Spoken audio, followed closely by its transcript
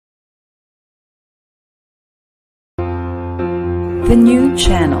The new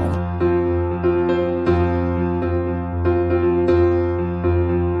channel.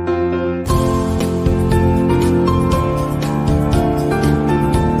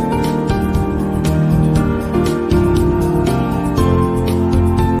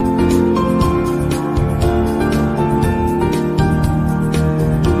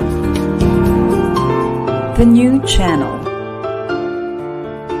 The new channel.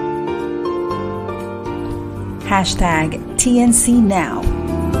 Hashtag TNC Now.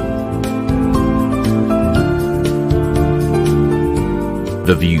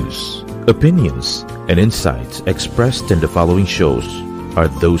 The views, opinions, and insights expressed in the following shows are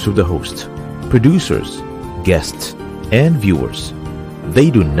those of the host, producers, guests, and viewers.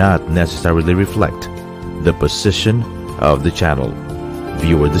 They do not necessarily reflect the position of the channel.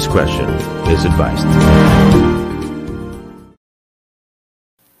 Viewer discretion is advised.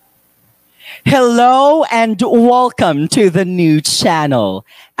 Hello and welcome to the new channel.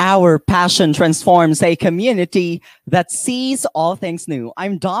 Our passion transforms a community that sees all things new.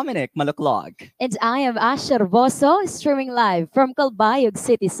 I'm Dominic Maluklog. And I am Asher Boso, streaming live from Calbayog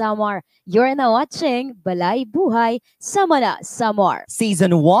City, Samar. You're now watching Balay Buhay Samana Samar.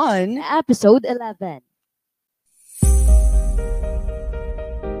 Season 1, Episode 11.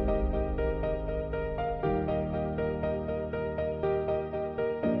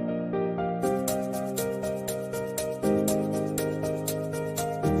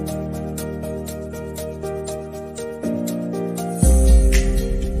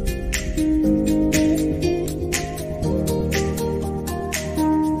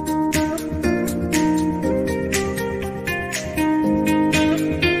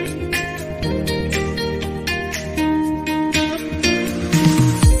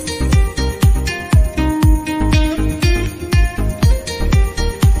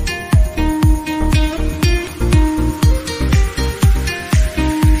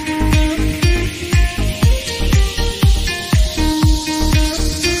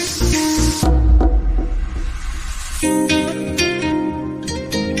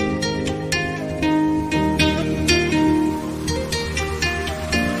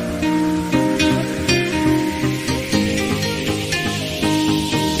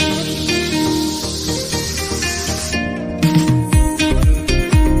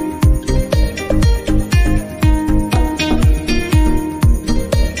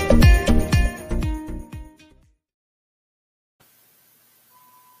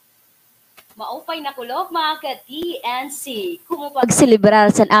 Maupay na kulog mga ka-TNC. Pagselebrar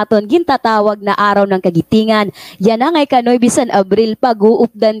san aton gintatawag na araw ng kagitingan, yan ang ay kanoy bisan Abril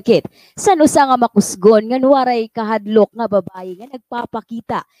pag-uupdan kit. San usa nga makusgon nga waray kahadlok nga babayi nga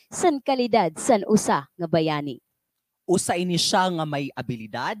nagpapakita san kalidad san usa nga bayani. Usa ini siya nga may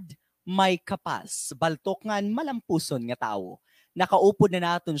abilidad, may kapas, baltokngan malampuson nga tao. Nakaupod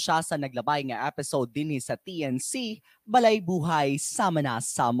na naton siya sa naglabay nga episode dinhi sa TNC, Balay Buhay Samana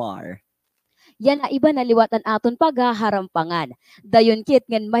Samar. Yan na iba na liwatan aton paghaharampangan. Dayon kit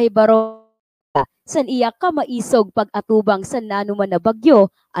ngan mahibaro san iya ka maisog pag-atubang san nanuman na bagyo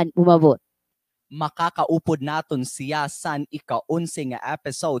an umabot. Makakaupod naton siya san ika-11 nga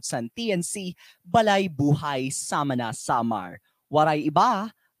episode san TNC Balay Buhay Samana Samar. Waray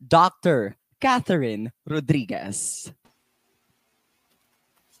iba, Dr. Catherine Rodriguez.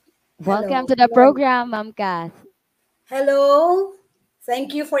 Welcome to the program, Ma'am Kath. Hello.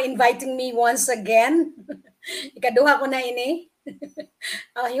 Thank you for inviting me once again. Ikaduha ko na ini.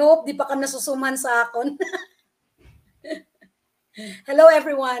 I hope di pa ka nasusuman sa akon. Hello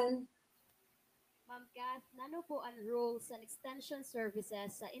everyone. Ma'am Kath, nano po ang roles and extension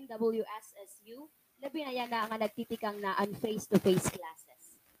services sa NWSSU? Labi na yan na nga nagtitikang na ang face-to-face classes.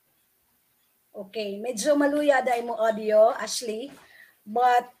 Okay, medyo maluya dahil mo audio, Ashley.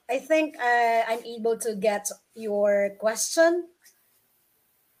 But I think I'm able to get your question.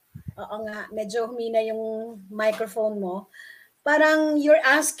 Oo nga, medyo humina yung microphone mo. Parang you're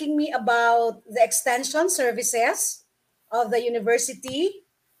asking me about the extension services of the university,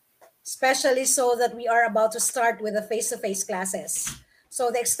 especially so that we are about to start with the face-to-face classes.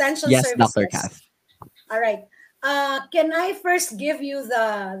 So the extension services. Yes, Dr. Kath. All right. Can I first give you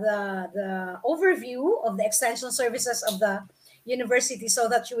the overview of the extension services of the university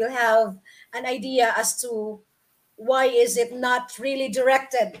so that you will have an idea as to why is it not really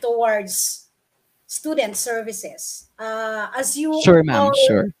directed towards student services? As you Sure, ma'am,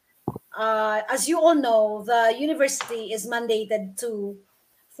 sure. As you all know, the university is mandated to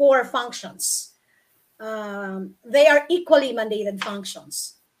 4 functions. They are equally mandated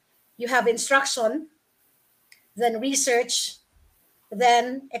functions. You have instruction, then research,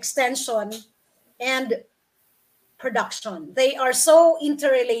 then extension, and production. They are so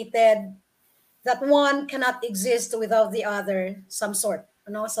interrelated that one cannot exist without the other, some sort.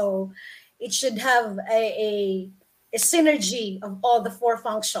 So it should have a synergy of all the four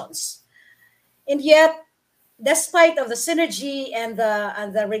functions. And yet, despite of the synergy and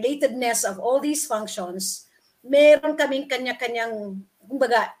the relatedness of all these functions, meron kaming kanya-kanyang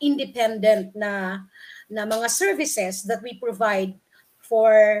kumbaga independent na mga services that we provide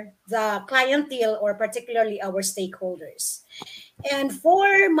for the clientele or particularly our stakeholders. And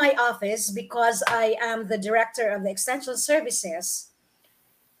for my office, because I am the director of the extension services,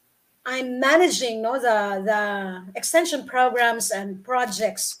 I'm managing the extension programs and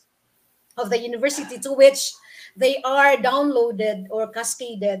projects of the university to which they are downloaded or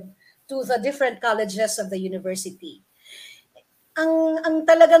cascaded to the different colleges of the university. Ang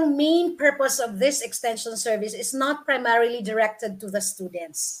talagang main purpose of this extension service is not primarily directed to the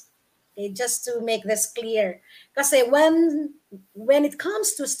students. Okay, just to make this clear. Kasi when it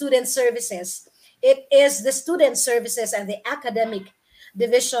comes to student services, it is the student services and the academic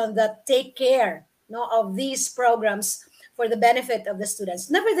division that take care of these programs for the benefit of the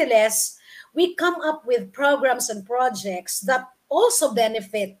students. Nevertheless, we come up with programs and projects that also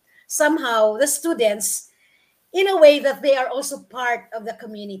benefit somehow the students in a way that they are also part of the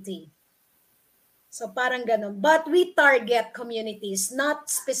community. So parang ganun. But we target communities,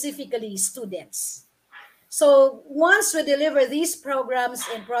 not specifically students. So once we deliver these programs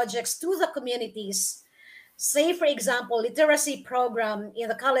and projects to the communities, say for example, literacy program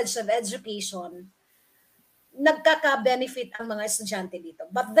in the College of Education, nagkaka-benefit ang mga estudyante dito.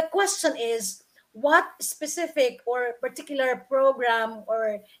 But the question is, what specific or particular program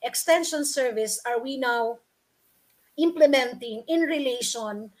or extension service are we now implementing in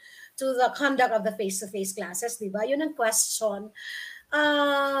relation to the conduct of the face-to-face classes, di ba? Yun ang question.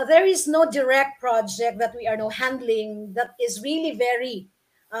 There is no direct project that we are now handling that is really very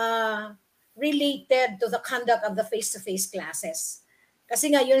related to the conduct of the face-to-face classes. Kasi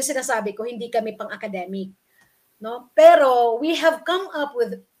nga, yun yung sinasabi ko, hindi kami pang-academic. No? Pero we have come up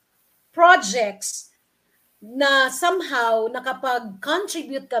with projects na somehow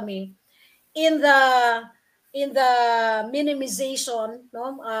nakapag-contribute kami in the minimization,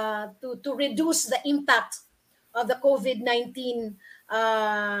 to reduce the impact of the COVID-19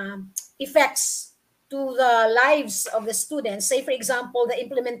 effects to the lives of the students. Say, for example, the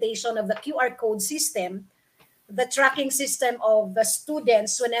implementation of the QR code system, the tracking system of the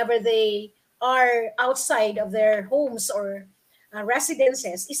students whenever they are outside of their homes or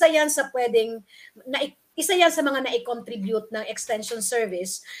residences. Isa yan sa mga na-contribute ng extension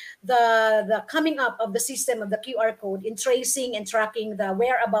service, the coming up of the system of the QR code in tracing and tracking the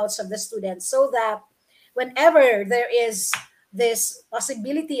whereabouts of the students, so that whenever there is this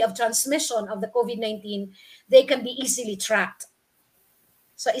possibility of transmission of the COVID-19, they can be easily tracked.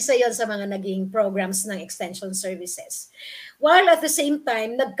 So isa yon sa mga naging programs ng extension services. While at the same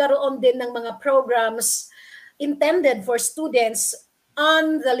time, nagkaroon din ng mga programs intended for students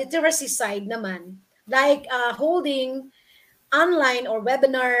on the literacy side naman, like holding online or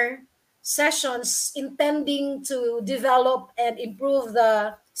webinar sessions intending to develop and improve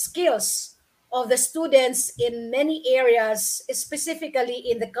the skills of the students in many areas, specifically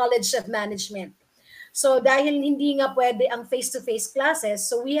in the College of Management. So dahil hindi nga pwede ang face-to-face classes,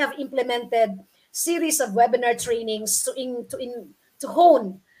 so we have implemented series of webinar trainings to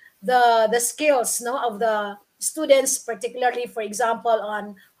hone the skills of the students, particularly, for example,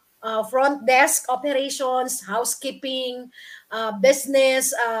 on front desk operations, housekeeping,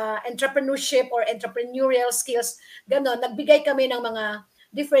 business, entrepreneurship or entrepreneurial skills. Ganon, nagbigay kami ng mga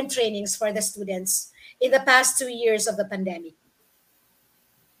different trainings for the students in the past 2 years of the pandemic.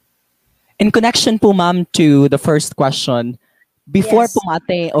 In connection po, ma'am, to the first question, before Yes.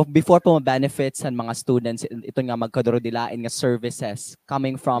 before po ma-benefits ang mga students, ito nga magkadurodilain nga services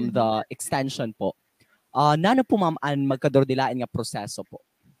coming from the extension po, nano po, ma'am, ang magkadurodilain nga proseso po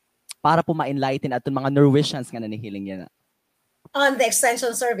para po ma-enlighten atong mga Norwegians nga nanihiling yan? On the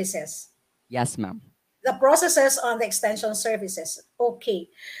extension services. Yes, ma'am. The processes on the extension services. Okay.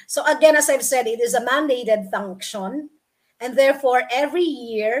 So again, as I've said, it is a mandated function. And therefore, every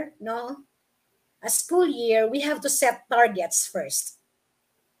year, a school year, we have to set targets first.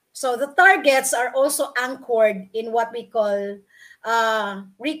 So the targets are also anchored in what we call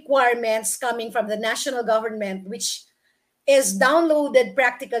requirements coming from the national government, which is downloaded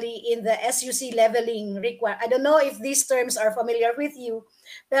practically in the SUC leveling I don't know if these terms are familiar with you,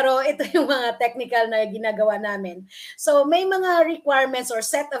 pero ito yung mga technical na ginagawa namin. So may mga requirements or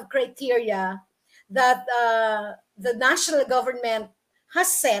set of criteria that the national government has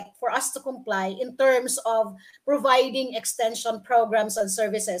set for us to comply in terms of providing extension programs and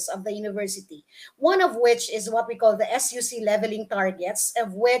services of the university. One of which is what we call the SUC leveling targets,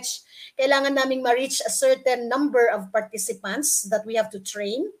 of which kailangan naming ma-reach a certain number of participants that we have to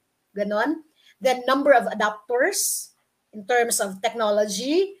train, ganon. Then number of adapters in terms of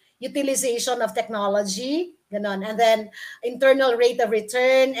technology, utilization of technology, ganon. And then internal rate of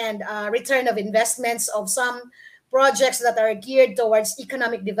return and return of investments of some projects that are geared towards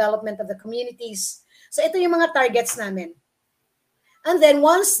economic development of the communities. So ito yung mga targets namin. And then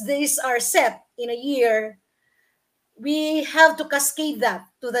once these are set in a year, we have to cascade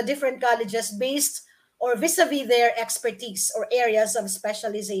that to the different colleges based or vis-a-vis their expertise or areas of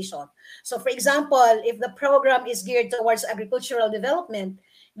specialization. So for example, if the program is geared towards agricultural development,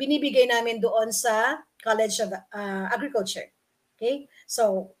 binibigay namin doon sa College of Agriculture. Okay?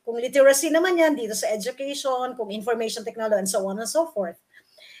 So, kung literacy naman yan, dito sa education, kung information technology, and so on and so forth.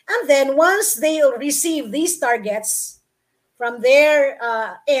 And then, once they receive these targets from their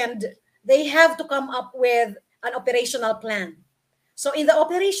end, they have to come up with an operational plan. So, in the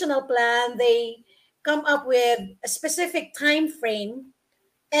operational plan, they come up with a specific time frame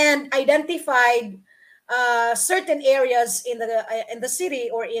and identified certain areas in the city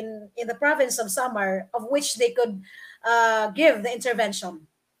or in the province of Samar of which they could give the intervention.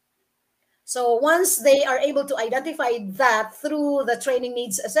 So once they are able to identify that through the training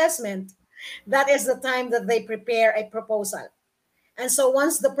needs assessment, that is the time that they prepare a proposal. And so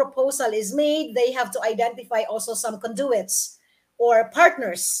once the proposal is made, they have to identify also some conduits or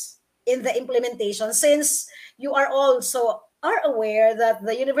partners in the implementation, since you are also aware that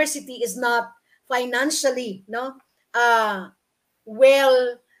the university is not financially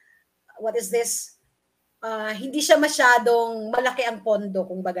hindi siya masyadong malaki ang pondo,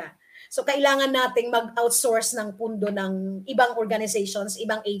 kumbaga. So kailangan nating mag-outsource ng pondo ng ibang organizations,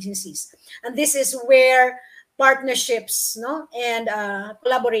 ibang agencies. And this is where partnerships and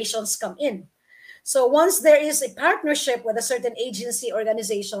collaborations come in. So once there is a partnership with a certain agency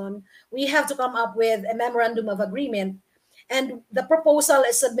organization, we have to come up with a memorandum of agreement. And the proposal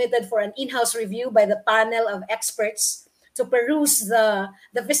is submitted for an in-house review by the panel of experts to peruse the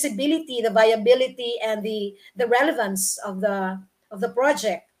visibility, the viability, and the relevance of the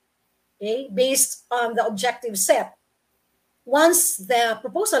project, okay, based on the objective set. Once the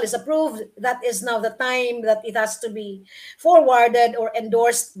proposal is approved, that is now the time that it has to be forwarded or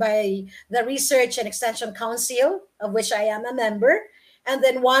endorsed by the Research and Extension Council, of which I am a member. And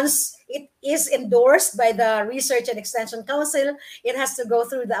then once it is endorsed by the Research and Extension Council, it has to go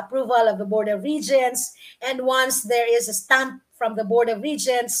through the approval of the Board of Regents. And once there is a stamp from the Board of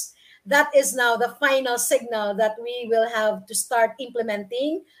Regents, that is now the final signal that we will have to start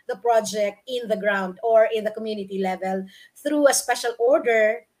implementing the project in the ground or in the community level through a special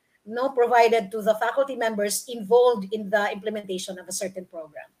order provided to the faculty members involved in the implementation of a certain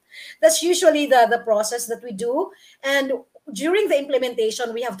program. That's usually the process that we do. And during the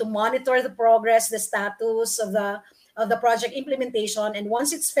implementation, we have to monitor the progress, the status of the project implementation. And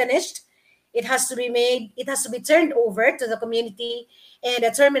once it's finished, it has to be turned over to the community, and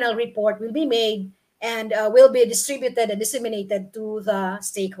a terminal report will be made and will be distributed and disseminated to the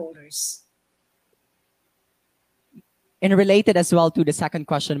stakeholders. And related as well to the second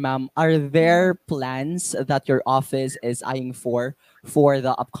question, ma'am, are there plans that your office is eyeing for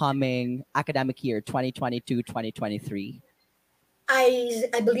the upcoming academic year, 2022-2023?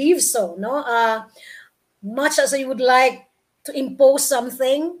 I believe so. Much as I would like to impose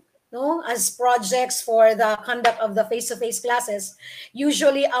something, as projects for the conduct of the face-to-face classes,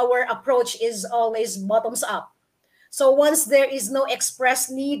 usually our approach is always bottoms up. So once there is no express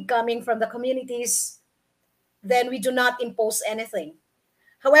need coming from the communities, then we do not impose anything.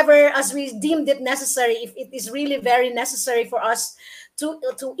 However, as we deemed it necessary, if it is really very necessary for us to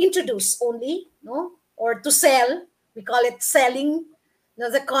introduce only, or to sell, we call it selling,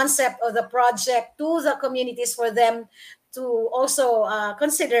 the concept of the project to the communities for them to also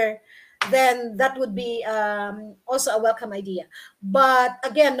consider, then that would be also a welcome idea. But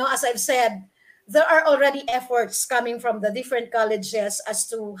again, as I've said, there are already efforts coming from the different colleges as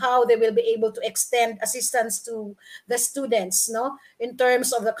to how they will be able to extend assistance to the students, in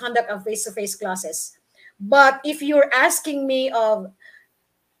terms of the conduct of face-to-face classes. But if you're asking me of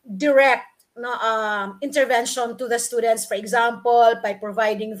direct intervention to the students, for example, by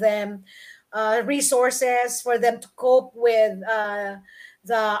providing them resources for them to cope with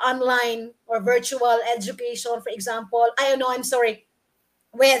the online or virtual education, for example,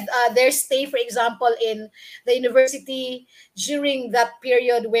 with their stay, for example, in the university during that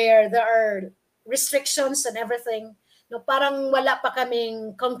period where there are restrictions and everything, No, parang wala pa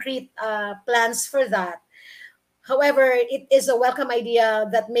kaming concrete plans for that. However, it is a welcome idea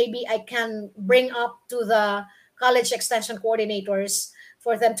that maybe I can bring up to the college extension coordinators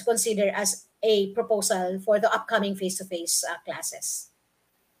for them to consider as a proposal for the upcoming face-to-face classes.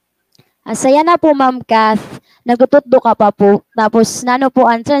 Saya na po, Ma'am Kath. Nagtutdo ka pa po. Tapos, nano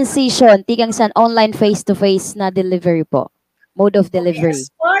po ang transition tigang sa online face-to-face na delivery po? Mode of delivery. Okay,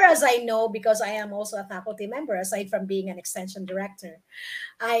 as far as I know, because I am also a faculty member, aside from being an extension director,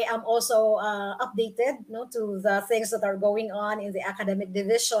 I am also updated to the things that are going on in the academic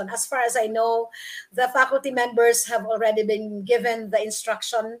division. As far as I know, the faculty members have already been given the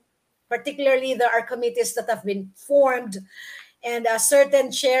instruction. Particularly, there are committees that have been formed, and certain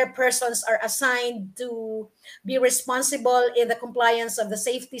chairpersons are assigned to be responsible in the compliance of the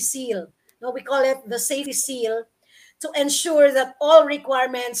safety seal. No, we call it the safety seal, to ensure that all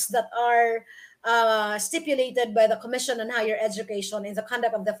requirements that are stipulated by the Commission on Higher Education in the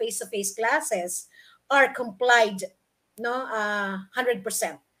conduct of the face-to-face classes are complied, 100%.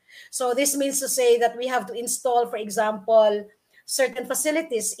 So this means to say that we have to install, for example, certain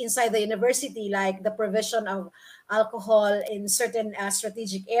facilities inside the university, like the provision of alcohol in certain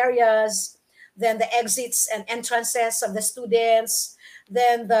strategic areas, then the exits and entrances of the students,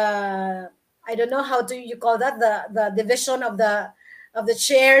 then the, I don't know how do you call that, the division of the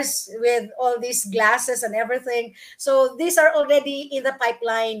chairs with all these glasses and everything. So these are already in the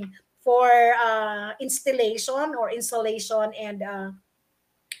pipeline for installation and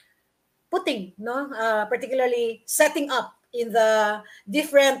putting, particularly setting up in the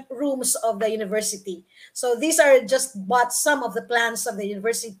different rooms of the university. So these are just but some of the plans of the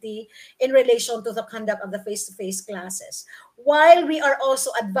university in relation to the conduct of the face-to-face classes. While we are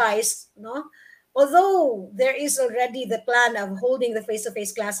also advised, although there is already the plan of holding the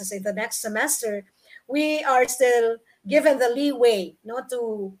face-to-face classes in the next semester, we are still given the leeway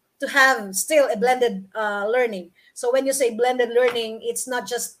to have still a blended learning. So when you say blended learning, it's not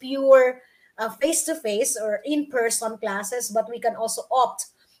just pure face-to-face or in-person classes, but we can also opt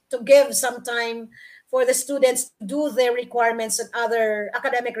to give some time for the students to do their requirements and other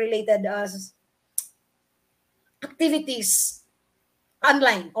academic related activities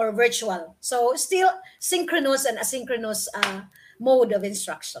online or virtual. So still synchronous and asynchronous mode of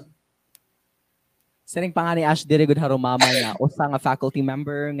instruction. Sining pa nga ni Ash dire gud harumama nga usa nga faculty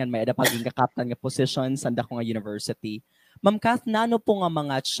member nga may ada paging ka-captain nga position sa dako nga university. Ma'am Kath, nano po nga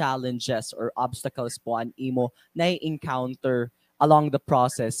mga challenges or obstacles po ang imo na-encounter along the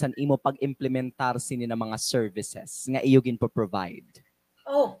process sa imo pag-implementar sini ng mga services nga iyo ginpo-provide?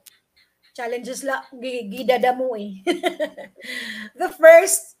 Oh, challenges la gidada mo eh. The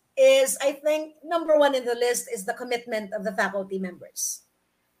first is, I think, number one in the list is the commitment of the faculty members.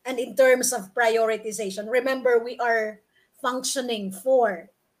 And in terms of prioritization, remember, we are functioning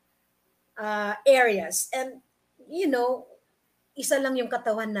for areas. And, isa lang yung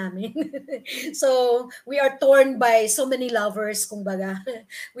katawan namin. So, we are torn by so many lovers, kumbaga.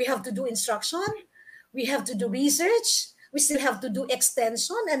 We have to do instruction. We have to do research. We still have to do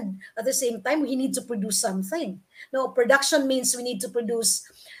extension. And at the same time, we need to produce something. No, production means we need to produce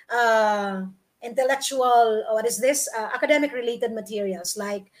intellectual, academic related materials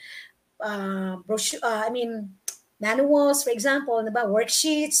like brochure, manuals, for example,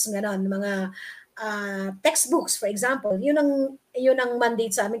 worksheets, ganon, mga textbooks, for example. Yun ang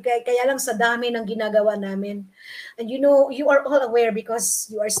mandate sa amin. Kaya lang sa dami ng ginagawa namin. And you are all aware because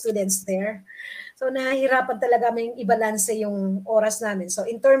you are students there. So nahihirapan talaga kaming i-balance yung oras namin. So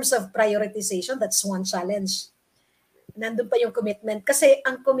in terms of prioritization, that's one challenge. Nandun pa yung commitment. Kasi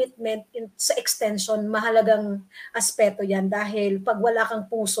ang commitment sa extension, mahalagang aspeto yan dahil pag wala kang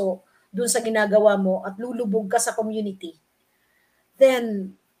puso dun sa ginagawa mo at lulubog ka sa community,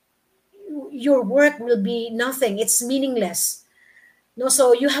 then your work will be nothing. It's meaningless. No,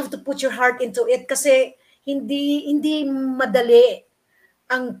 so you have to put your heart into it kasi hindi madali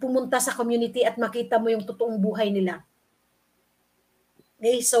ang pumunta sa community at makita mo yung totoong buhay nila.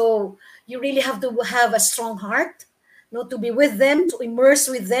 Okay, so you really have to have a strong heart, to be with them, to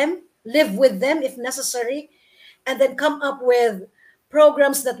immerse with them, live with them if necessary, and then come up with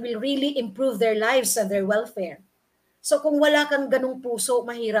programs that will really improve their lives and their welfare. So kung wala kang ganung puso,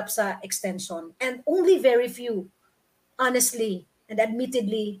 mahirap sa extension. And only very few, honestly and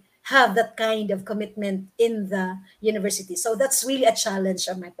admittedly, have that kind of commitment in the university. So that's really a challenge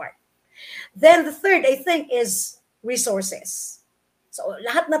on my part. Then the third, I think, is resources. So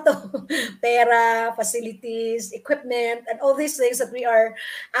lahat na to, pera, facilities, equipment, and all these things that we are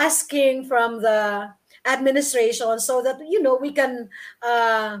asking from the administration so that, we can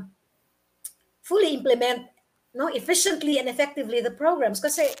fully implement efficiently and effectively the programs.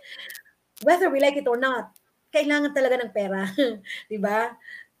 Kasi whether we like it or not, kailangan talaga ng pera. Di ba?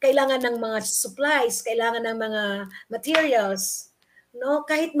 Kailangan ng mga supplies, kailangan ng mga materials. No?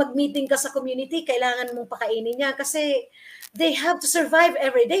 Kahit mag-meeting ka sa community, kailangan mong pakainin niya kasi they have to survive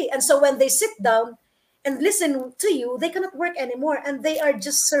every day. And so when they sit down and listen to you, they cannot work anymore and they are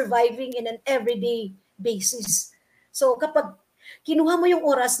just surviving in an everyday basis. So kapag kinuha mo yung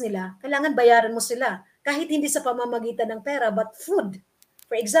oras nila, kailangan bayaran mo sila. Kahit hindi sa pamamagitan ng pera, but food,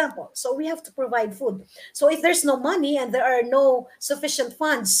 for example. So we have to provide food. So if there's no money and there are no sufficient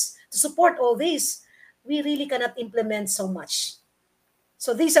funds to support all this, we really cannot implement so much.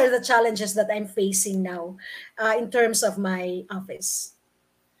 So these are the challenges that I'm facing now in terms of my office.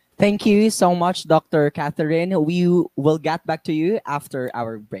 Thank you so much, Dr. Catherine. We will get back to you after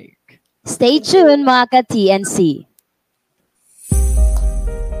our break. Stay tuned mga ka-TNC.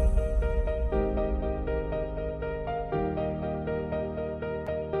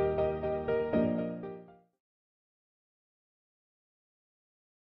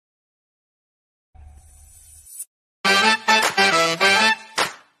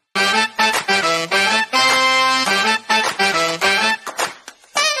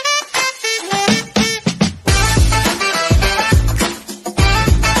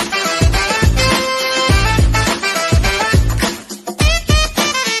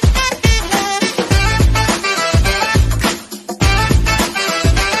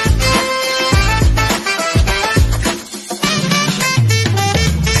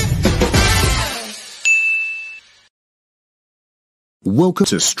 Welcome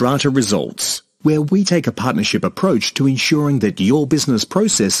to Strata Results, where we take a partnership approach to ensuring that your business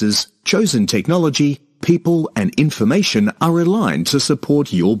processes, chosen technology, people and information are aligned to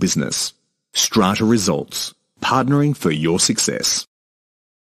support your business. Strata Results, partnering for your success.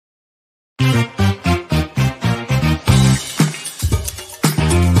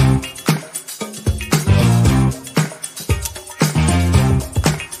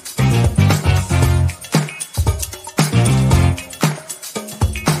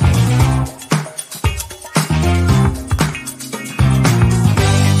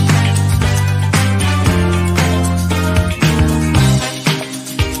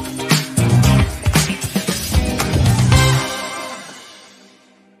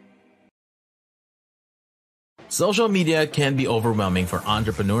 Social media can be overwhelming for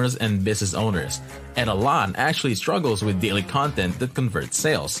entrepreneurs and business owners, and Alan actually struggles with daily content that converts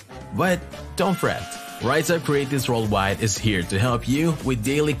sales. But don't fret. Rise Up Creatives Worldwide is here to help you with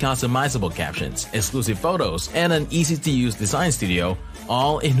daily customizable captions, exclusive photos, and an easy-to-use design studio,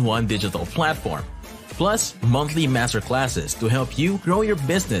 all in one digital platform. Plus, monthly masterclasses to help you grow your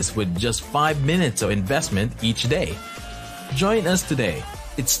business with just 5 minutes of investment each day. Join us today.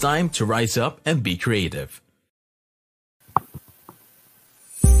 It's time to rise up and be creative.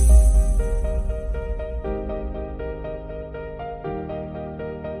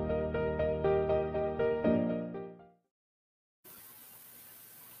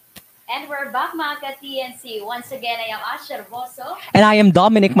 And we're back mga ka-TNC. Once again, I am Asher Boso. And I am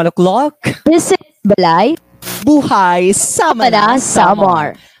Dominic Maluklok. This is Balay. Buhay Sama na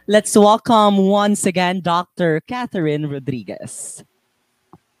Samar. Let's welcome once again Dr. Catherine Rodriguez.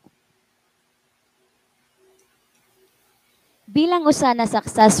 Bilang usa na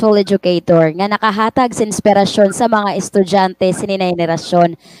successful educator nga nakahatag sa inspirasyon sa mga estudyante sa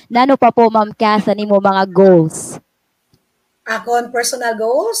henerasyon, nano pa po Ma'am Kath mo mga goals? Ako on personal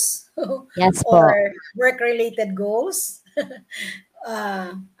goals? Yes po. Or work-related goals?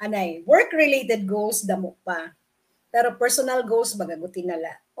 Work-related goals damo pa. Pero personal goals bagagutin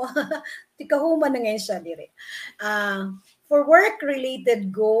nala. Tikahuman na ngayon siya dire. For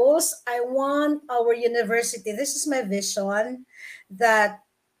work-related goals, I want our university, this is my vision, that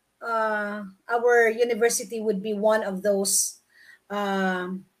our university would be one of those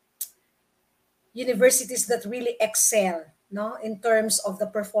universities that really excel, no, in terms of the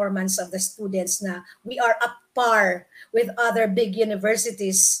performance of the students. Na we are up par with other big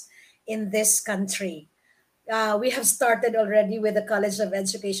universities in this country. We have started already with the College of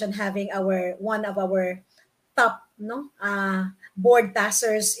Education having one of our top board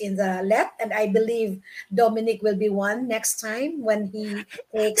passers in the LEP, and I believe Dominic will be one next time when he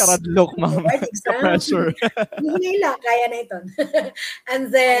takes Karadlok, ma'am. board exam. Ka-pressure. Hindi lang, kaya na ito.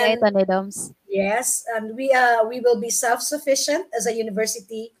 And then Ito ni Doms. yes, and we will be self-sufficient as a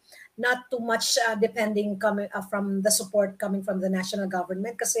university, not too much depending from the support coming from the national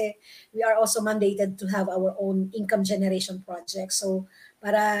government, kasi we are also mandated to have our own income generation project. So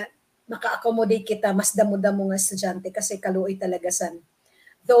para maka-accommodate kita mas damo-damo nga estudyante kasi kaluoy talaga san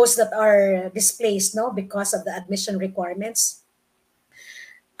those that are displaced, no, because of the admission requirements.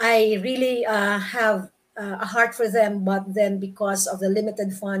 I really have a heart for them, but then because of the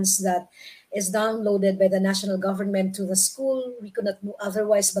limited funds that is downloaded by the national government to the school, we could not do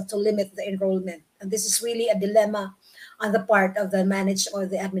otherwise but to limit the enrollment. And this is really a dilemma on the part of the managed or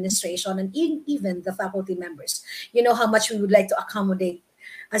the administration and even the faculty members. You know how much we would like to accommodate,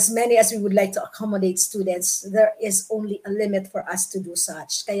 as many as we would like to accommodate students. There is only a limit for us to do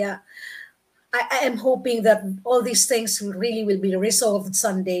such. Kaya I am hoping that all these things really will be resolved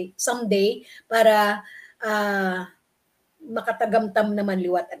someday para makatagamtam naman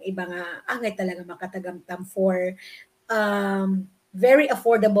liwat ang iba nga angay talaga makatagamtam for very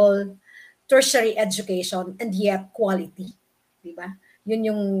affordable tertiary education and yet quality, di ba? Yun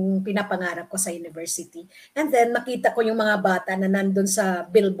yung pinapangarap ko sa university. And then makita ko yung mga bata na nandun sa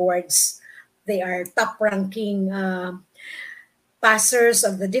billboards. They are top ranking passers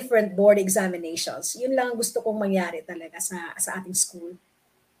of the different board examinations. Yun lang ang gusto kong mangyari talaga sa ating school.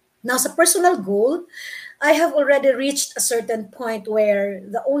 Now, sa personal goal, I have already reached a certain point where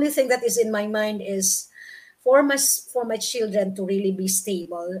the only thing that is in my mind is for my children to really be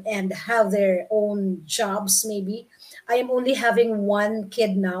stable and have their own jobs maybe. I am only having one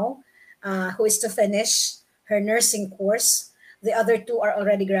kid now who is to finish her nursing course. The other two are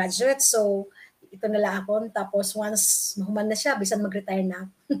already graduates, so ito nala ako. Tapos once mahuman na siya, bisan mag-retire na,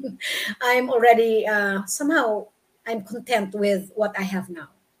 I'm already, somehow, I'm content with what I have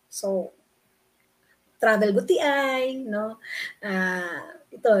now. So, travel guti ay, no?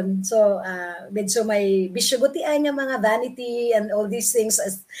 Iton. So, medyo may bisyo guti ay nga mga vanity and all these things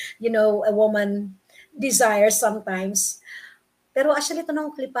as, you know, a woman desires sometimes. Pero actually, ito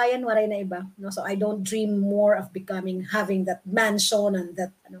nung klipayan, waray na iba. No? So, I don't dream more of having that mansion and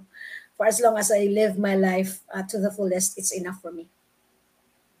that, ano, for as long as I live my life to the fullest, it's enough for me.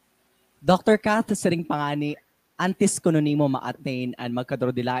 Dr. Kath, siring pangani, antes ko nimo ma-attain and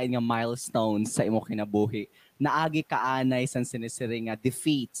magkadrodilain nga milestones sa imo kinabuhi. Naagi kaanay san sinisiring nga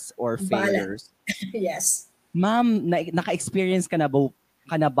defeats or failures. Yes. Ma'am, naka-experience ka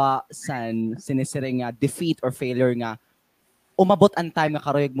na ba san sinisiring nga defeat or failure nga umabot ang time nga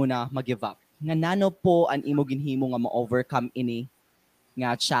karoyog mo na mag-give up? Nga nano po ang imo ginhimo nga ma-overcome ini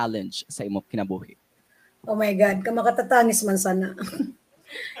nga challenge sa imo kinabuhi? Oh my God, kamakatatanis man sana.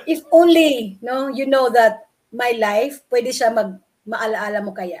 If only, no, you know that my life, pwede siya maalaala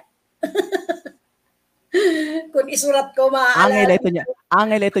mo kaya. Kung isurat ko, maaalala.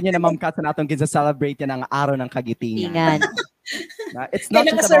 Angay ito niya na Ma'am Kat sa natong kinsa-celebrate yan ang araw ng kagitingan. It's not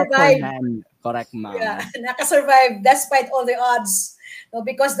just about for hand. Correct, ma'am. Yeah, nakasurvive despite all the odds. No,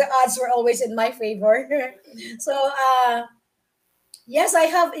 because the odds were always in my favor. So, yes,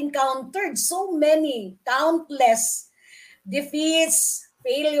 I have encountered so many, countless defeats,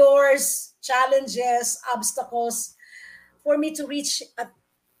 failures, challenges, obstacles for me to reach at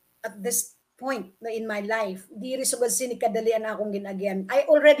this point in my life. Di rin sugad sinikadalian akong ginagyan. I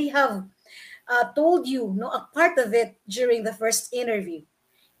already have told you, no, a part of it during the first interview.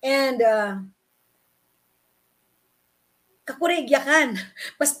 And kakurigyakan.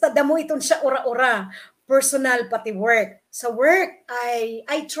 Basta damo iton siya ora-ora. Personal pati work. Sa work,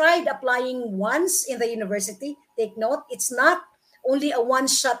 I tried applying once in the university. Take note, it's not only a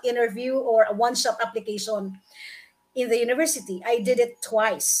one-shot interview or a one-shot application in the university. I did it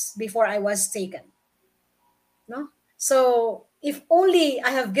twice before I was taken. No? So, if only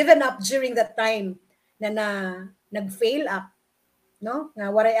I have given up during that time na nag-fail up, no? Na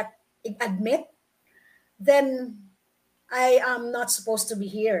what I admit, then I am not supposed to be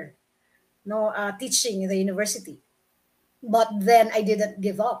here, no, teaching in the university. But then I didn't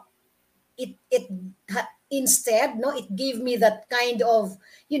give up. Instead, no, it gave me that kind of,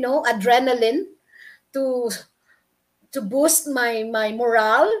 you know, adrenaline to boost my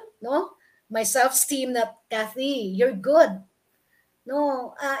morale, no, my self-esteem that Kathy, you're good.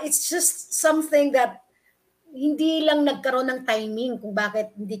 No, it's just something that hindi lang nagkaroon ng timing kung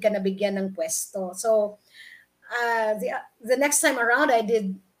bakit hindi ka nabigyan ng pwesto. So the next time around, I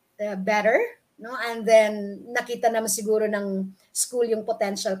did better, no, and then nakita naman siguro ng school yung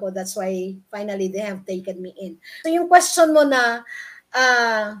potential ko. That's why finally they have taken me in. So yung question mo na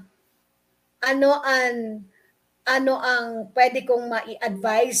ano ang pwede kong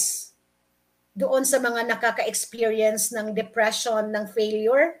mai-advise doon sa mga nakaka-experience ng depression, ng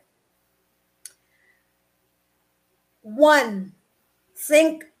failure? One,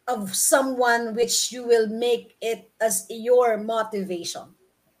 think of someone which you will make it as your motivation.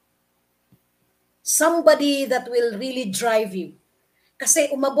 Somebody that will really drive you. Kasi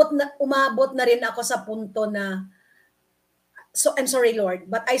umabot na rin ako sa punto na So I'm sorry, Lord,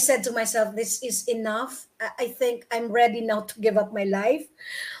 but I said to myself, this is enough. I think I'm ready now to give up my life.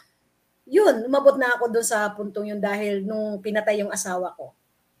 Yun, umabot na ako doon sa puntong yun dahil nung pinatay yung asawa ko.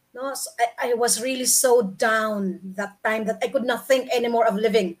 No, so I was really so down that time that I could not think anymore of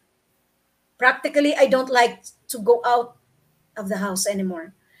living. Practically, I don't like to go out of the house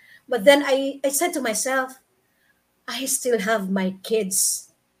anymore. But then I said to myself, I still have my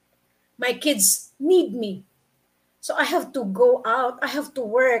kids. My kids need me. So I have to go out. I have to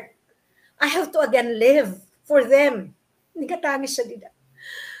work. I have to again live for them. Nikatangis siya dito.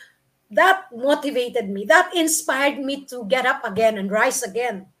 That motivated me. That inspired me to get up again and rise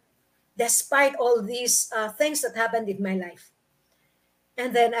again, despite all these things that happened in my life.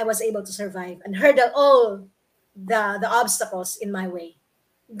 And then I was able to survive and hurdle all the obstacles in my way.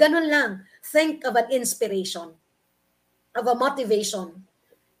 Ganun lang. Think of an inspiration, of a motivation.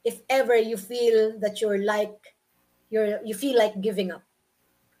 If ever you feel that you feel like giving up,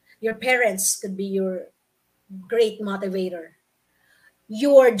 your parents could be your great motivator.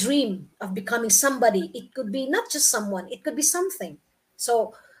 Your dream of becoming somebody, it could be not just someone, it could be something.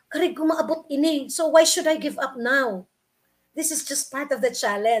 So, karig kumaabot ini. So why should I give up now? This is just part of the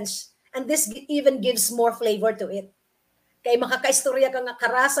challenge. And this even gives more flavor to it. Kay makakaistorya ka nga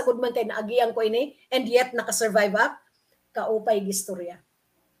karasa gud man kay naagiyang ko ini and yet nakasurvive up, kaupay gistorya.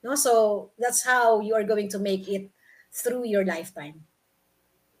 No, so that's how you are going to make it through your lifetime.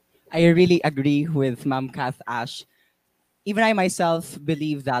 I really agree with Ma'am Kath Ash. Even I myself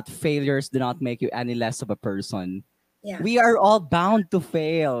believe that failures do not make you any less of a person. Yeah. We are all bound to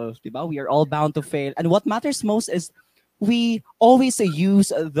fail, diba? We are all bound to fail. And what matters most is we always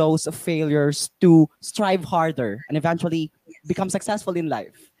use those failures to strive harder and eventually become successful in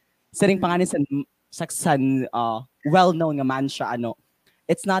life. Sitting pa nga ni san well-known nga man siya,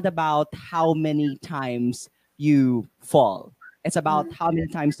 it's not about how many times you fall. It's about how many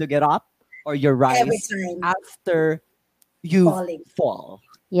times you get up or you rise Every time. after you Falling. fall.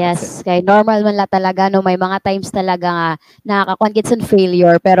 Yes, kay normal man la talaga no, may mga times talaga nga nakakakuan gid sa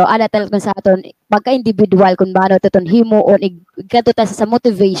failure, pero ala talaga sa aton pagka individual kung baano tuton himuon igkato ta sa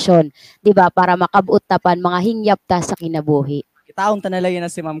motivation, di ba, para makabut tapan mga hingyap ta sa kinabuhi. Kitaon ta nalayan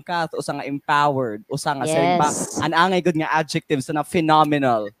na si Ma'am Kath usa nga empowered, usa nga sa ba Yes. an angay good nga adjectives na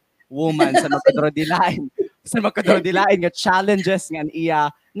phenomenal woman sa magkadrodilain nga challenges nga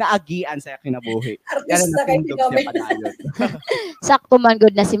iya naagian sa kinabuhi. Yan ang Artista kay natindog siya Pinomen. padayon. Sakto man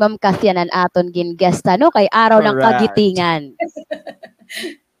gud na si Ma'am Kathy an aton gin guesta no kay araw ng Correct. kagitingan.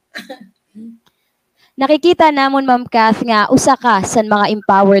 Nakikita namon Ma'am Kath nga usa ka sa mga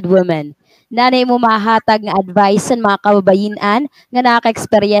empowered women. Nanay mo mahatag nga advice sa mga kababayan nga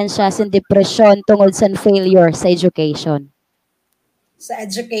nakaka-eksperyensya sa depresyon tungod sa failure sa education. Sa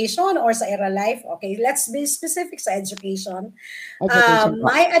education or sa era life? Okay, let's be specific sa education. Education po.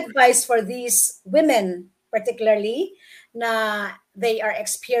 My advice for these women, particularly, na they are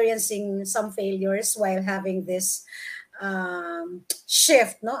experiencing some failures while having this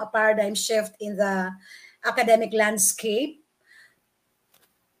shift, no, a paradigm shift in the academic landscape.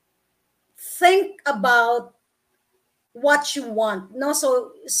 Think about what you want, no?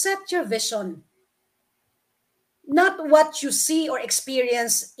 So set your vision. Not what you see or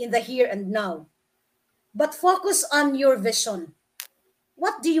experience in the here and now, but focus on your vision.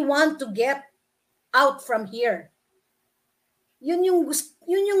 What do you want to get out from here? Yun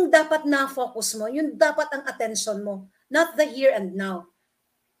yung dapat na focus mo, yun dapat ang attention mo, not the here and now.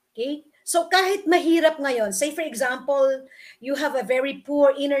 Okay? So kahit mahirap ngayon, say for example, you have a very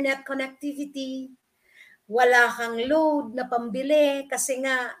poor internet connectivity, wala kang load na pambili kasi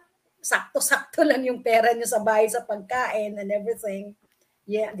nga sakto-sakto lang yung pera nyo sa bahay sa pagkain and everything.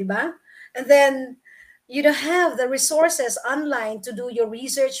 Yeah, di ba? And then you don't have the resources online to do your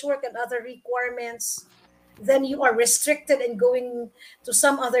research work and other requirements. Then you are restricted in going to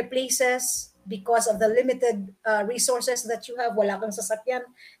some other places because of the limited resources that you have. Wala kang sasakyan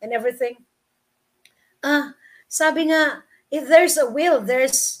and everything. Sabi nga, if there's a will,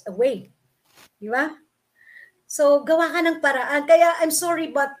 there's a way. Di ba? So, gawa ka ng paraan. Kaya, I'm sorry,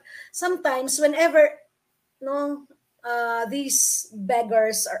 but sometimes, whenever these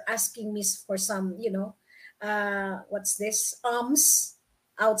beggars are asking me for some, what's this? Alms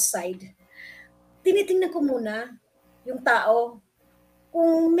outside. Tinitingnan ko muna yung tao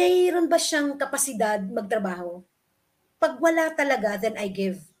kung mayroon ba siyang kapasidad magtrabaho. Pag wala talaga, then I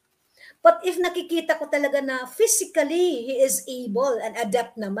give. But if nakikita ko talaga na physically he is able and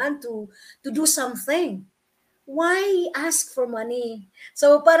adept naman to do something, why ask for money?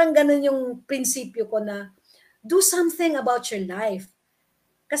 So parang ganun yung prinsipyo ko na do something about your life.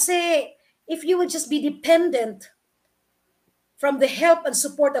 Kasi if you would just be dependent from the help and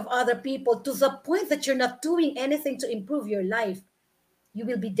support of other people to the point that you're not doing anything to improve your life, you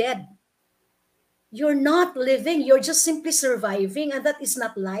will be dead. You're not living, you're just simply surviving, and that is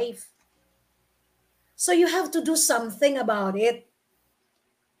not life. So you have to do something about it.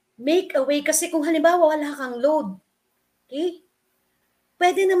 Make a way, kasi kung halimbawa wala kang load, okay?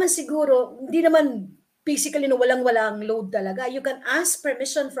 Pwede naman siguro, hindi naman physically no walang-walang load talaga. You can ask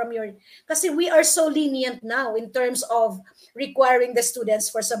permission from your, kasi we are so lenient now in terms of requiring the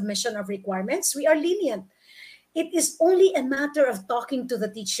students for submission of requirements. We are lenient. It is only a matter of talking to the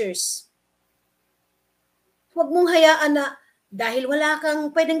teachers. Huwag mong hayaan na dahil wala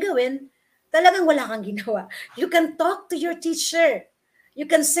kang pwedeng gawin, talagang wala kang ginawa. You can talk to your teacher. You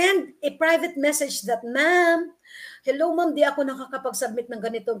can send a private message that, ma'am, hello ma'am, di ako nakakapag-submit ng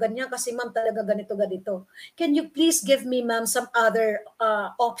ganito, ganyan, kasi ma'am talaga ganito, ganito. Can you please give me, ma'am, some other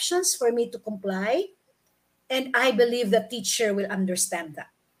options for me to comply? And I believe the teacher will understand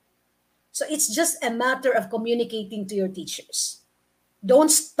that. So it's just a matter of communicating to your teachers. Don't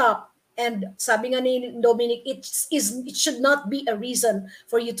stop. And sabi nga ni Dominic, it should not be a reason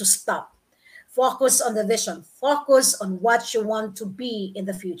for you to stop. Focus on the vision. Focus on what you want to be in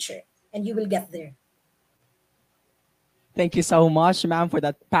the future. And you will get there. Thank you so much, ma'am, for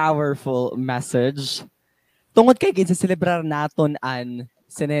that powerful message. Tungod kay kinsa celebrar naton an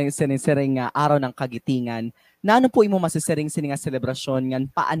sining araw ng kagitingan, nano po imo masisiring sining selebrasyon ngan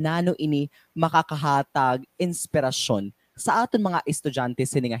paanano ini makakahatag inspirasyon sa aton mga estudyante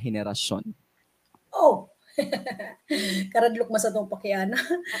sining henerasyon? Oh, karadlok mas atong pakiana.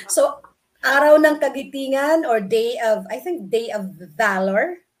 So, araw ng kagitingan or day of, I think day of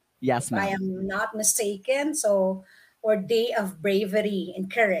valor. Yes, if I ma'am. am not mistaken. So, or day of bravery and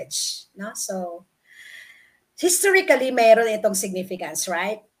courage. No? So, historically, mayroon itong significance,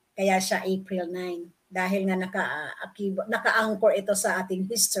 right? Kaya siya April 9. Dahil nga naka-anchor ito sa ating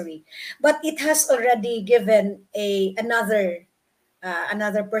history. But it has already given another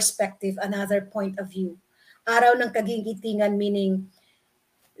perspective, another point of view. Araw ng kagitingan meaning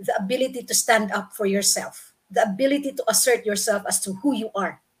the ability to stand up for yourself, the ability to assert yourself as to who you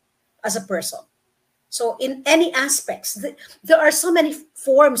are as a person. So in any aspects, there are so many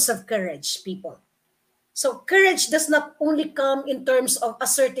forms of courage, people. So courage does not only come in terms of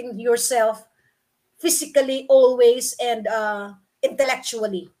asserting yourself physically always and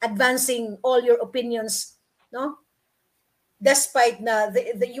intellectually, advancing all your opinions, no? Despite na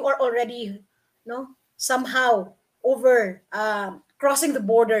you are already, no, somehow over crossing the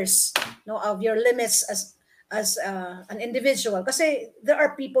borders, no, of your limits as an individual. Kasi there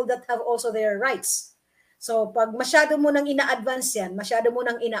are people that have also their rights. So pag masyado mo nang ina-advance yan, masyado mo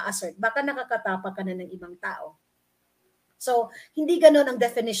nang ina-assert, baka nakakatapa ka na ng ibang tao. So hindi ganon ang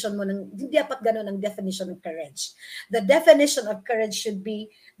definition mo, hindi dapat ganon ang definition of courage. The definition of courage should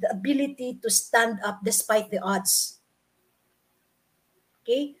be the ability to stand up despite the odds.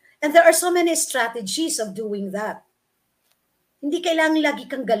 Okay? And there are so many strategies of doing that. Hindi kailangan lagi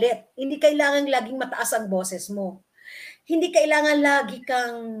kang galit. Hindi kailangan laging mataas ang boses mo. Hindi kailangan lagi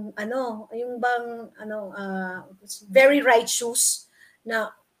kang yung bang very righteous na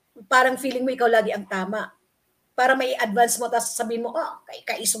parang feeling mo ikaw lagi ang tama. Para may advance mo tapos sabihin mo,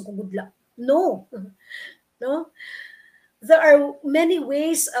 kaisong ko good luck. No. No. There are many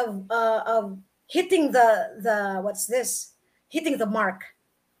ways of hitting the what's this? Hitting the mark.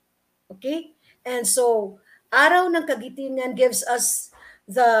 Okay? And so araw ng kagitingan gives us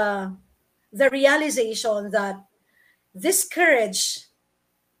the realization that this courage,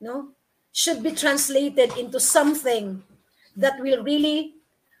 no, should be translated into something that will really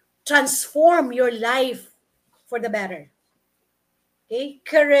transform your life for the better. Okay?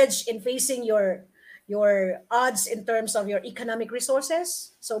 Courage in facing your odds in terms of your economic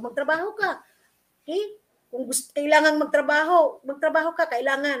resources. So magtrabaho ka. Okay? Kung kailangan magtrabaho ka,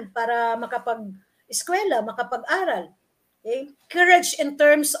 kailangan para makapag-eskwela, makapag-aral. Okay? Courage in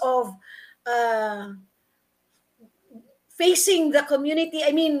terms of facing the community, I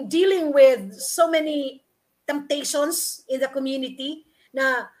mean, dealing with so many temptations in the community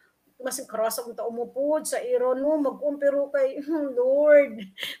na mas karasa kung umupod sa iron mo, mag-umpiro kay, Lord,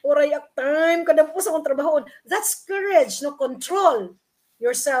 oray ak time, kada po sa kong trabaho. That's courage, no? Control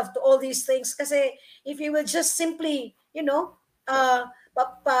yourself to all these things. Kasi if you will just simply,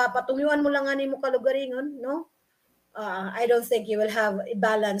 patuyuan mo lang ani mo kalugaringon, no? I don't think you will have a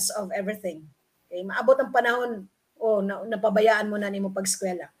balance of everything. Okay? Maabot ang panahon, napabayaan mo na nimo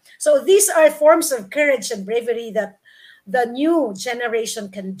pag-eskwela. So these are forms of courage and bravery that the new generation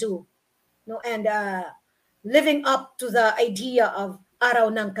can do. No, and living up to the idea of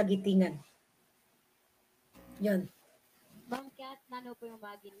araw ng kagitingan. Yun. Ma'am Kat, nano po yung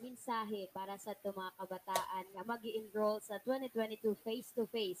maging mensahe para sa itong mga kabataan na mag-i-enroll sa 2022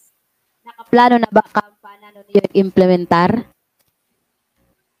 face-to-face? Nakaplano na ba ka paano niyo implementar?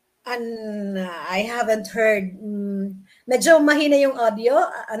 And I haven't heard. Medyo mahina yung audio.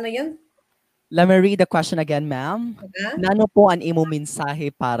 Ano yun? Let me read the question again, ma'am. Okay. Nano po ang imo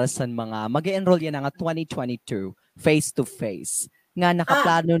mensahe para sa mga mag-enroll yan nga 2022 face-to-face? Nga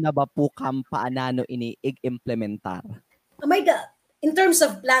nakaplano na ba po kam paanano ini i-implementar? Oh my God. In terms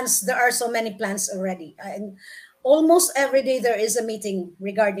of plans, there are so many plans already. And almost every day there is a meeting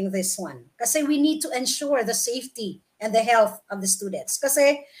regarding this one. Kasi we need to ensure the safety and the health of the students.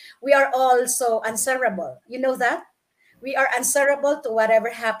 Kasi we are all so answerable. You know that? We are answerable to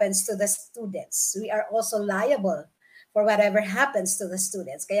whatever happens to the students. We are also liable for whatever happens to the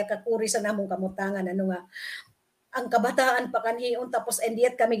students. Kaya kakuri sa namong kamutangan, ano nga, ang kabataan pa kanhiyon, tapos and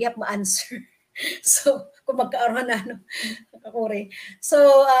yet kami gihap ma-answer. So, kung magkaaroon na, ano, kakuri.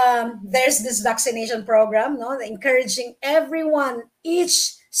 So, there's this vaccination program, no, encouraging everyone,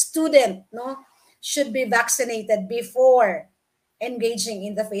 each student, no, should be vaccinated before engaging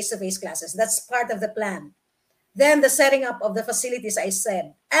in the face-to-face classes. That's part of the plan. Then the setting up of the facilities, I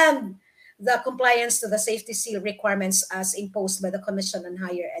said, and the compliance to the safety seal requirements as imposed by the Commission on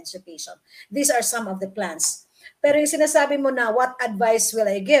Higher Education. These are some of the plans. Pero yung sinasabi mo na, what advice will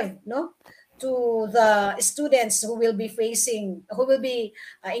I give, no, to the students who will be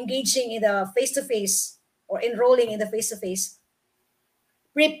engaging in the face-to-face or enrolling in the face-to-face?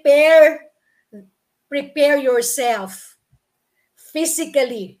 Prepare yourself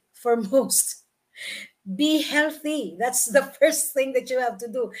physically foremost. Be healthy. That's the first thing that you have to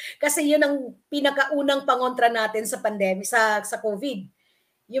do. Kasi yun ang pinakaunang pangontra natin sa pandemic, sa COVID.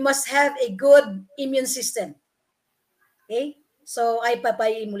 You must have a good immune system. Okay? So, ay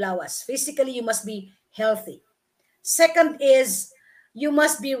papay imulawas. Physically, you must be healthy. Second is, you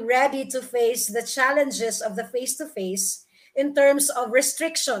must be ready to face the challenges of the face-to-face in terms of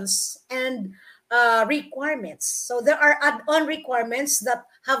restrictions and requirements. So, there are add-on requirements that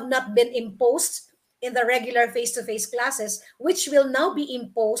have not been imposed in the regular face-to-face classes, which will now be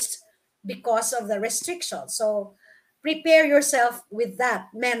imposed because of the restrictions. So, prepare yourself with that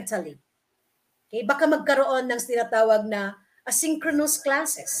mentally. Okay? Baka magkaroon ng tinatawag na asynchronous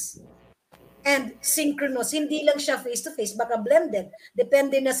classes. And synchronous, hindi lang siya face-to-face, baka blended.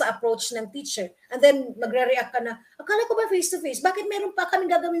 Depende na sa approach ng teacher. And then, magre-react ka na, akala ko ba face-to-face? Bakit meron pa kaming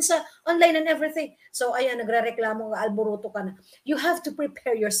gagawin sa online and everything? So, ayan, nagre-reklamo, alburuto ka na. You have to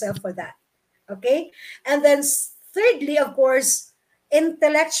prepare yourself for that. Okay? And then, thirdly, of course,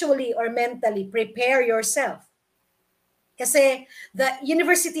 intellectually or mentally, prepare yourself. Kasi the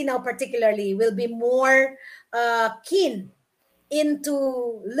university now particularly will be more keen into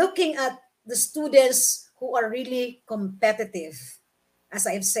looking at the students who are really competitive, as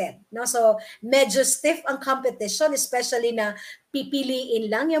I've said. No? So, medyo stiff ang competition, especially na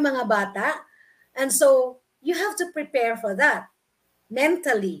pipiliin lang yung mga bata. And so, you have to prepare for that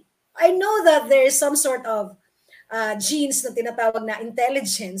mentally. I know that there is some sort of genes na tinatawag na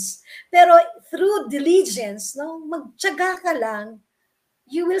intelligence, pero through diligence, no, magtiyaga ka lang,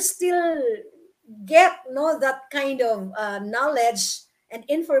 you will still get, no, that kind of knowledge and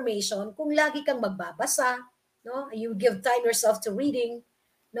information kung lagi kang magbabasa, no, you give time yourself to reading,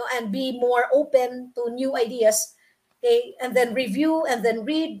 no, and be more open to new ideas, okay, and then review and then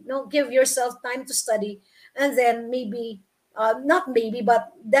read, no, give yourself time to study, and then maybe not maybe,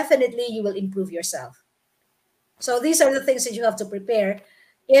 but definitely you will improve yourself. So these are the things that you have to prepare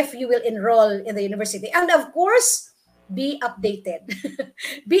if you will enroll in the university. And of course, be updated.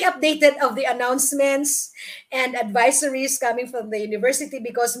 Be updated of the announcements and advisories coming from the university,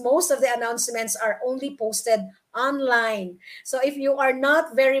 because most of the announcements are only posted online. So if you are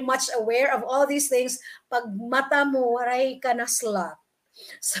not very much aware of all these things, pag mata mo, aray ka na slot.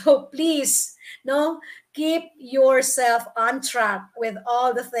 So please, no, keep yourself on track with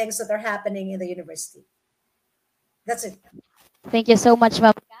all the things that are happening in the university. That's it. Thank you so much,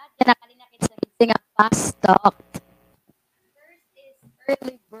 Ma'am Kat. Yan ang kanina kinsagising ang fast talk. First is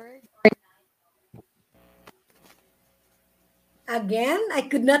early bird or night owl. Again, I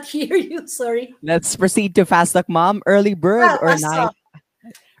could not hear you. Sorry. Let's proceed to fast talk, mom. Early bird or Fast night? talk.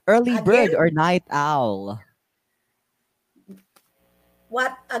 Early bird Again? or night owl?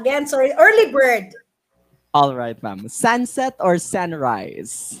 What? Again, sorry. Early bird. All right, ma'am. Sunset or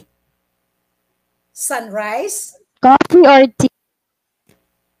sunrise? Sunrise. Coffee or tea?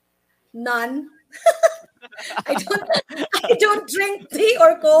 None. I don't drink tea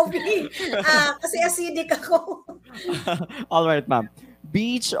or coffee. Kasi acidic ako. All right, ma'am.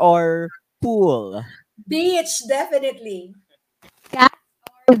 Beach or pool? Beach, definitely. Cats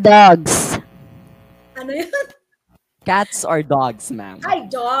or dogs? Ano yun? Cats or dogs, ma'am? Ay,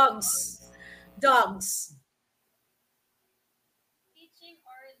 dogs. Dogs. Teaching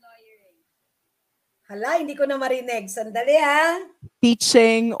or lawyering? Hala, hindi ko na marinig. Sandali ha.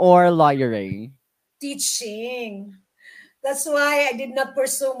 Teaching or lawyering? Teaching. That's why I did not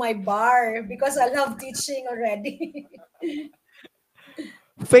pursue my bar because I love teaching already.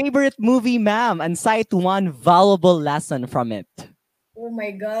 Favorite movie, ma'am, and cite one valuable lesson from it. Oh my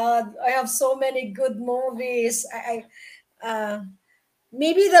God, I have so many good movies.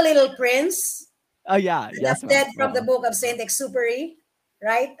 Maybe The Little Prince, Oh yeah, yes, adapted ma'am. from the book of Saint Exupery,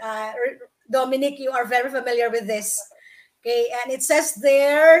 right? Dominic, you are very familiar with this. Okay, and it says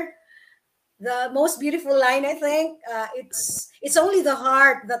there the most beautiful line. I think it's only the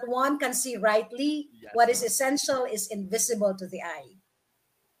heart that one can see rightly. Yes, What is ma'am. essential is invisible to the eye.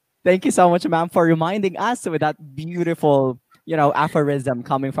 Thank you so much, ma'am, for reminding us with that beautiful, aphorism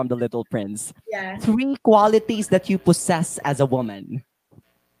coming from the Little Prince. Yeah. 3 qualities that you possess as a woman.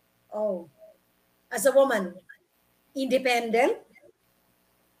 Oh, as a woman, independent,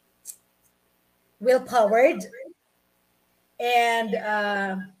 will-powered, and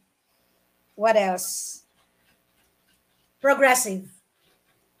what else? Progressive.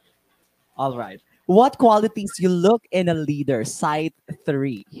 All right. What qualities you look in a leader? Cite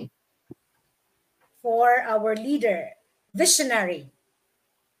 3. For our leader, visionary,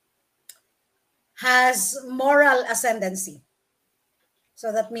 has moral ascendancy.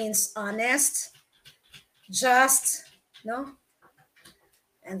 So that means honest, just, no?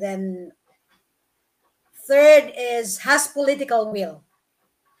 And then third is has political will.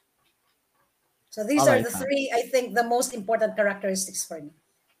 So these All are right, the ma'am. 3, I think, the most important characteristics for me.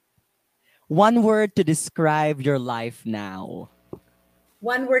 One word to describe your life now.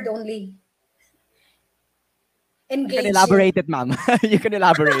 One word only. You can Engaging. elaborate it, ma'am. You can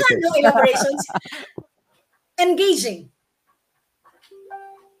elaborate it. No elaborations. Engaging.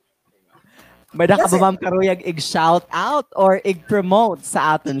 May da ka That's ba, it. ma'am, karuyag ig-shout out or ig-promote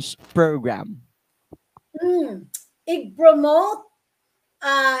sa aton program? I-promote,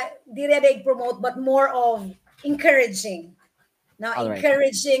 di rin i-promote, but more of encouraging. Now, All right.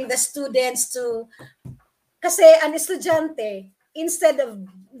 encouraging the students to, kasi an estudyante, instead of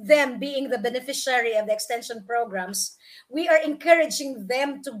them being the beneficiary of the extension programs, we are encouraging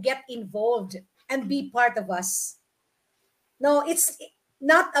them to get involved and be part of us. No, it's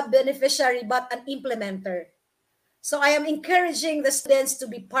not a beneficiary, but an implementer. So I am encouraging the students to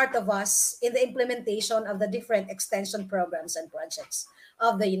be part of us in the implementation of the different extension programs and projects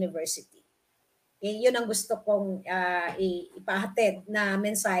of the university. Yun ang gusto kong ipahatid na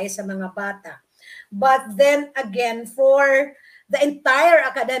mensahe sa mga bata. But then again, for the entire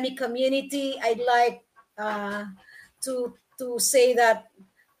academic community, I'd like to say that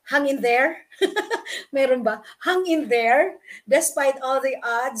hang in there. Meron ba? Hang in there. Despite all the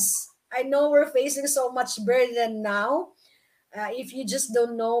odds, I know we're facing so much burden now. If you just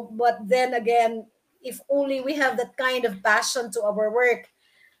don't know, but then again, if only we have that kind of passion to our work,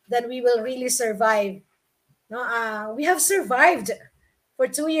 then we will really survive. No, we have survived for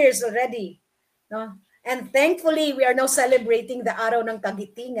 2 years already. No? And thankfully, we are now celebrating the Araw ng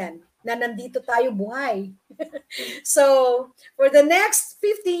Kagitingan na nandito tayo buhay. So, for the next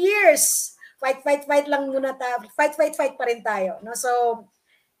 50 years, fight lang muna tayo. Fight pa rin tayo. No? So,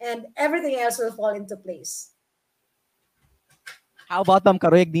 and everything else will fall into place. How about, ma'am,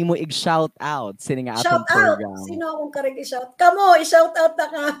 karuyag di mo ig-shout out sini nga Shout atong out! program? Sino akong karig i-shout? Kamo, i-shout out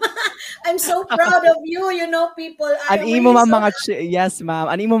na ka. I'm so proud of you, people. I An am imo, really ma'am, so mga yes, ma'am.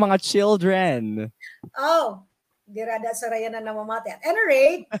 An imo mga children. Oh, dirada sa raya na namamati. At any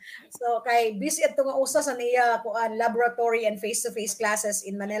rate, so kay busy at nga usa sa niya kuan laboratory and face-to-face classes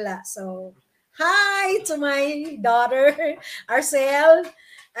in Manila. So, hi to my daughter, Arcel.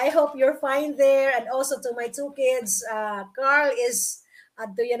 I hope you're fine there. And also to my 2 kids. Carl is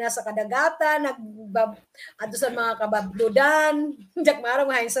adto yan na sa kadagatan, adto sa mga kababludan. Jakmarang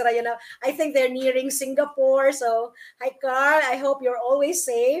mga sa raya na. I think they're nearing Singapore. So, hi Carl. I hope you're always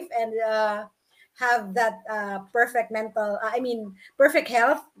safe and have that perfect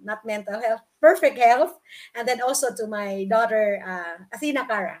health, not mental health, perfect health. And then also to my daughter, Athena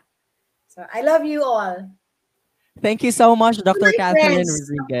Cara. So I love you all. Thank you so much, Dr. My Catherine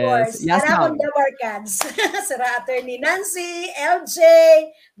friends, Rodriguez. of course. Yes, Aramon ma'am. Dabarkads. Sara Attorney Nancy, LJ,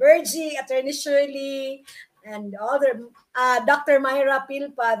 Virgie, Attorney Shirley, and other Dr. Myra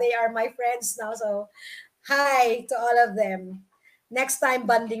Pilpa. They are my friends now. So hi to all of them. Next time,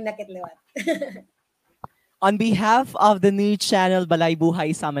 banding na kitliwat. On behalf of the new channel Balay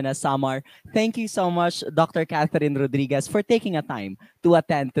Buhay Sama na Samar, thank you so much, Dr. Catherine Rodriguez, for taking a time to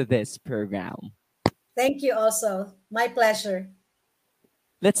attend to this program. Thank you also. My pleasure.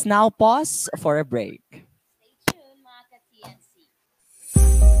 Let's now pause for a break. Stay tuned, mga ka-TNC.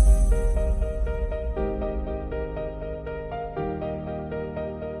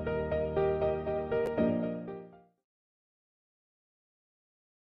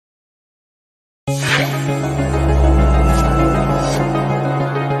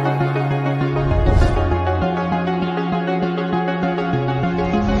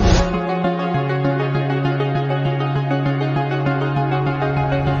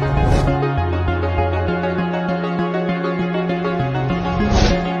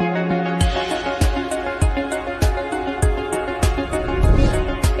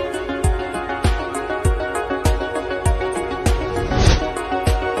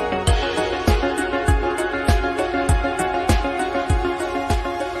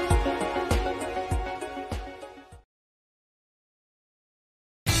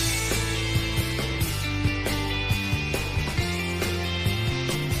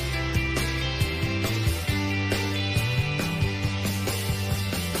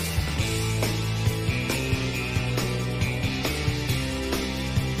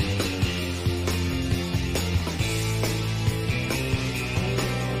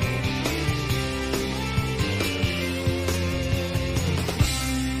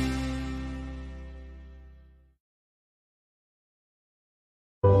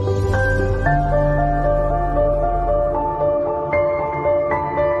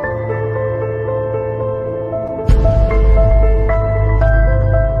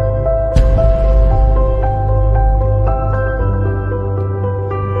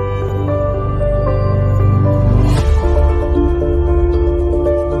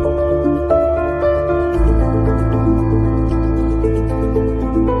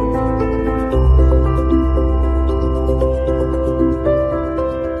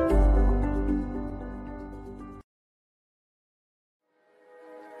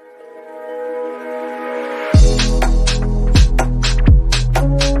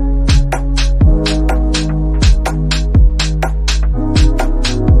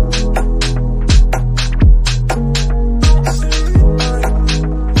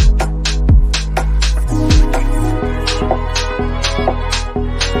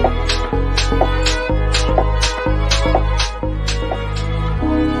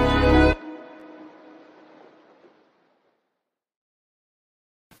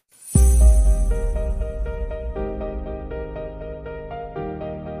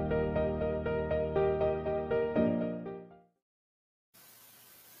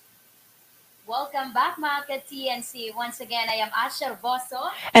 Welcome back, mga ka-TNC. Once again, I am Asher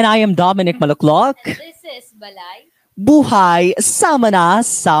Boso. And I am Dominic Maluklok. And this is Balay. Buhay Sama na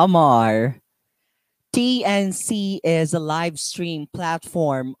Samar. TNC is a live stream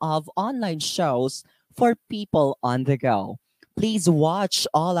platform of online shows for people on the go. Please watch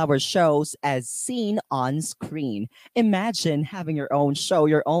all our shows as seen on screen. Imagine having your own show,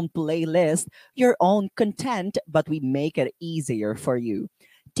 your own playlist, your own content, but we make it easier for you.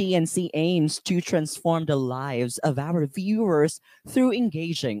 TNC aims to transform the lives of our viewers through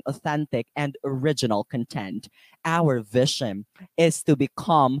engaging, authentic, and original content. Our vision is to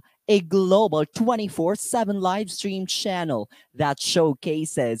become a global 24/7 live stream channel that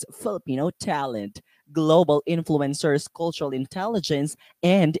showcases Filipino talent, global influencers, cultural intelligence,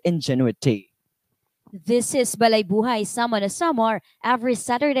 and ingenuity. This is Balay Buhay Sama na Samar every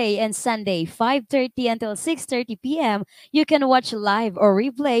Saturday and Sunday, 5:30 until 6:30 p.m. You can watch live or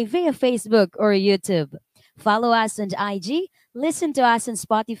replay via Facebook or YouTube. Follow us on IG, listen to us on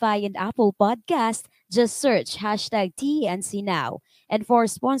Spotify and Apple Podcast. Just search hashtag TNC Now. And for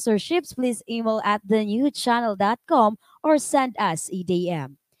sponsorships, please email at thenewchannel.com or send us a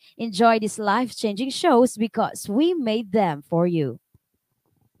DM. Enjoy these life-changing shows because we made them for you.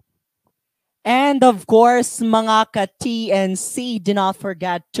 And of course, mga ka-TNC, do not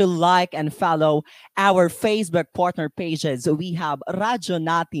forget to like and follow our Facebook partner pages. We have Radyo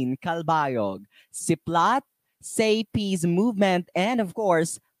Natin Calbayog, Siplat, Say Peace Movement, and of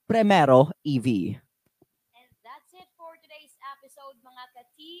course, Primero EV. And that's it for today's episode, mga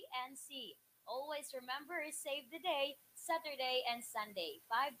ka-TNC. Always remember, save the day, Saturday and Sunday,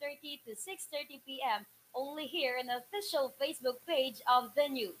 5:30 to 6:30 p.m. only here in the official Facebook page of the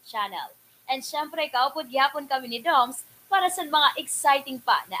new channel. And syempre, kaupod gyapon kami ni Doms para sa mga exciting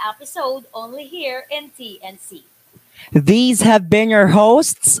pa na episode only here in TNC. These have been your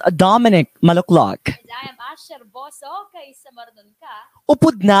hosts, Dominic Maluklok. And I am Asher Boso, kay sa marunong ka.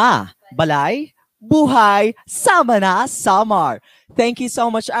 Upod na, Balay, Buhay Sama na Samar. Thank you so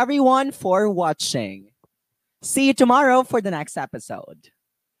much everyone for watching. See you tomorrow for the next episode.